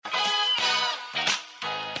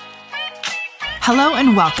Hello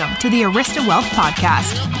and welcome to the Arista Wealth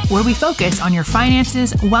Podcast, where we focus on your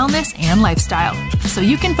finances, wellness, and lifestyle, so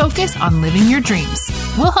you can focus on living your dreams.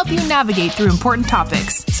 We'll help you navigate through important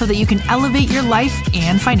topics so that you can elevate your life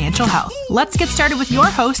and financial health. Let's get started with your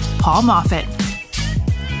host, Paul Moffitt.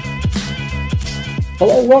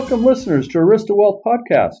 Hello, welcome listeners to Arista Wealth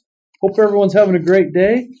Podcast. Hope everyone's having a great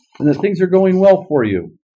day and that things are going well for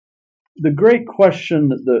you. The great question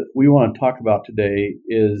that we want to talk about today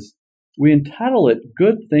is, we entitle it,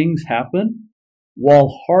 Good Things Happen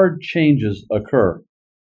While Hard Changes Occur.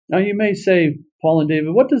 Now you may say, Paul and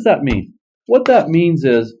David, what does that mean? What that means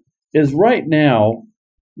is right now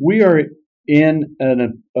we are in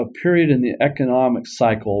a period in the economic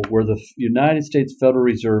cycle where the United States Federal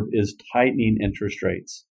Reserve is tightening interest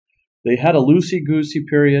rates. They had a loosey-goosey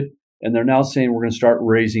period, and they're now saying we're going to start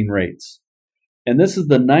raising rates. And this is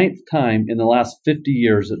the 9th time in the last 50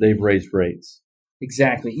 years that they've raised rates.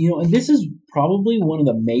 Exactly. And this is probably one of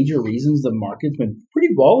the major reasons the market's been pretty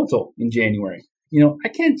volatile in January. I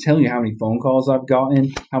can't tell you how many phone calls I've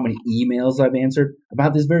gotten, how many emails I've answered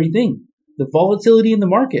about this very thing. The volatility in the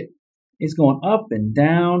market is going up and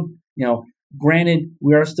down. Granted,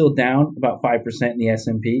 we are still down about 5% in the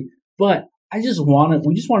S&P, but we just want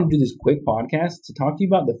to do this quick podcast to talk to you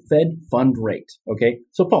about the Fed fund rate. Okay.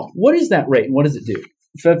 So Paul, what is that rate and what does it do?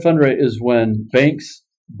 Fed fund rate is when banks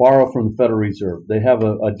borrow from the Federal Reserve. They have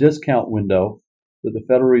a discount window that the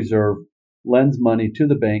Federal Reserve lends money to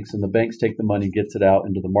the banks, and the banks take the money, gets it out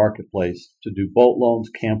into the marketplace to do boat loans,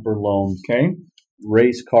 camper loans,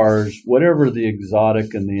 race cars, whatever the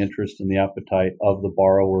exotic and the interest and the appetite of the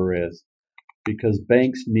borrower is, because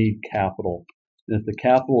banks need capital. And if the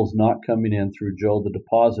capital is not coming in through Joe the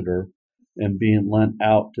depositor and being lent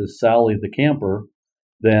out to Sally the camper,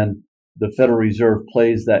 then the Federal Reserve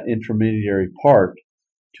plays that intermediary part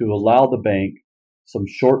to allow the bank some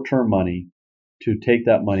short-term money to take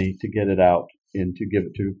that money to get it out and to give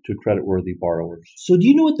it to credit-worthy borrowers. So do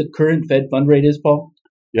you know what the current Fed fund rate is, Paul?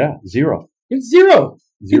 Yeah, zero. It's zero.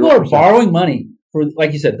 0%. People are borrowing money for,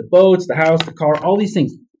 like you said, the boats, the house, the car, all these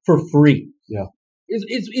things for free. Yeah.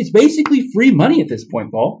 It's basically free money at this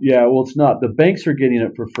point, Paul. Yeah, well, it's not. The banks are getting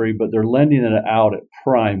it for free, but they're lending it out at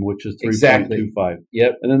prime, which is 3.25. Exactly.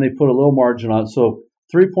 Yep. And then they put a little margin on it. So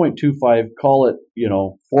 3.25, call it,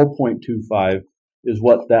 4.25 is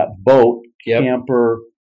what that boat, camper,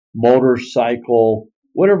 motorcycle,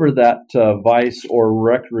 whatever that vice or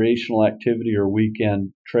recreational activity or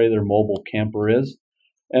weekend trailer mobile camper is.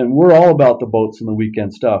 And we're all about the boats and the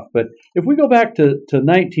weekend stuff. But if we go back to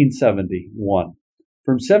 1971,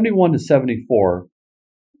 from 71 to 74,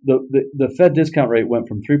 the Fed discount rate went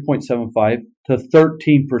from 3.75 to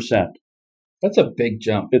 13%. That's a big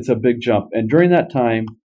jump. It's a big jump. And during that time,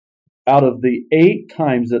 out of the 8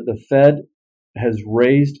 times that the Fed has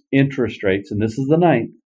raised interest rates, and this is the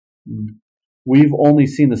 9th, we've only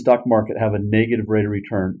seen the stock market have a negative rate of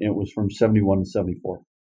return. And it was from 71 to 74.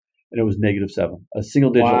 And it was -7, a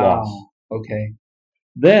single-digit loss. Okay.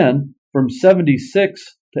 Then, from 76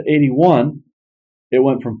 to 81, it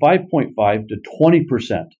went from 5.5 to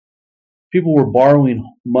 20%. People were borrowing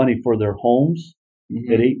money for their homes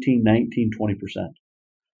at 18, 19, 20%.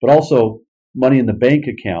 But also, money in the bank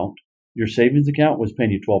account, your savings account, was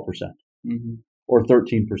paying you 12% or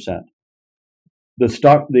 13%.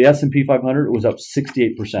 The S&P 500 was up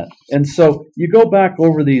 68%. And so you go back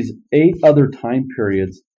over these 8 other time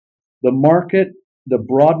periods, the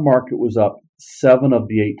broad market was up 7 of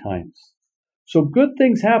the 8 times. So good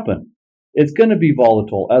things happen. It's going to be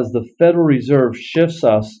volatile as the Federal Reserve shifts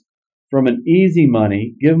us from an easy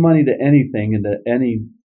money, give money to anything and to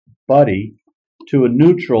anybody, to a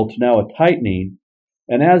neutral, to now a tightening.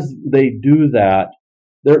 And as they do that,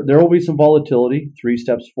 there will be some volatility, 3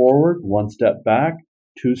 steps forward, 1 step back,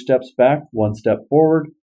 2 steps back, 1 step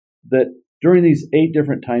forward. That during these 8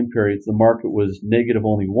 different time periods, the market was negative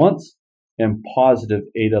only once and positive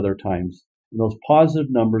 8 other times. And those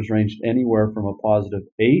positive numbers ranged anywhere from a positive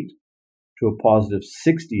 8 to a positive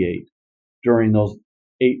 68 during those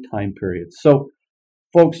 8 time periods. So,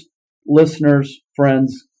 folks, listeners,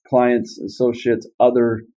 friends, clients, associates,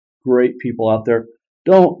 other great people out there,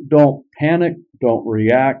 don't panic, don't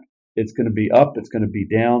react. It's going to be up, it's going to be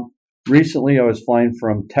down. Recently, I was flying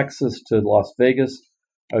from Texas to Las Vegas.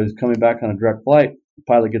 I was coming back on a direct flight. The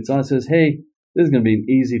pilot gets on and says, "Hey, this is going to be an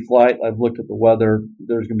easy flight. I've looked at the weather.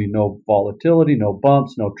 There's going to be no volatility, no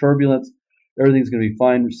bumps, no turbulence. Everything's going to be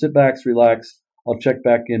fine. Sit back, relax. I'll check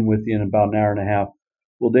back in with you in about an hour and a half."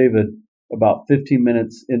 Well, David, about 15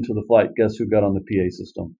 minutes into the flight, guess who got on the PA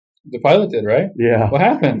system? The pilot did, right? Yeah. What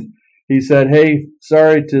happened? He said, "Hey,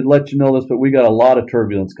 sorry to let you know this, but we got a lot of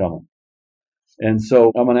turbulence coming." And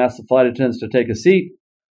so I'm going to ask the flight attendants to take a seat.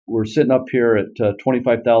 We're sitting up here at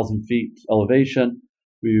 25,000 feet elevation.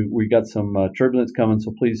 We got some turbulence coming,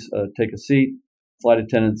 so please take a seat. Flight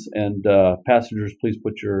attendants and passengers, please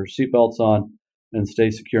put your seatbelts on and stay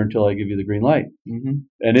secure until I give you the green light. Mm-hmm.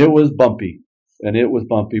 And it was bumpy.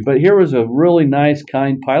 But here was a really nice,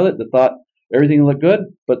 kind pilot that thought everything looked good,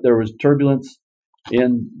 but there was turbulence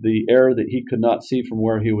in the air that he could not see from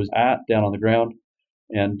where he was at down on the ground.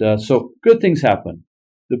 And so good things happen.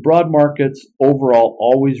 The broad markets overall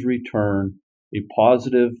always return a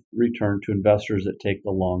positive return to investors that take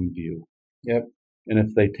the long view. Yep. And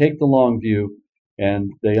if they take the long view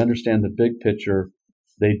and they understand the big picture,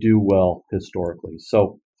 they do well historically.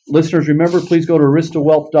 So listeners, remember, please go to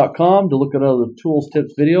aristawealth.com to look at other tools,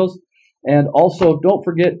 tips, videos. And also don't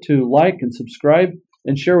forget to like and subscribe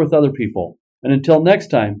and share with other people. And until next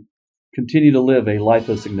time, continue to live a life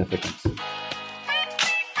of significance.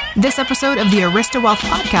 This episode of the Arista Wealth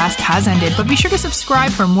Podcast has ended, but be sure to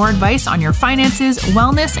subscribe for more advice on your finances,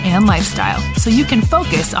 wellness, and lifestyle so you can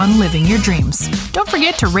focus on living your dreams. Don't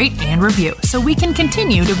forget to rate and review so we can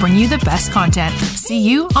continue to bring you the best content. See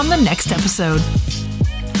you on the next episode.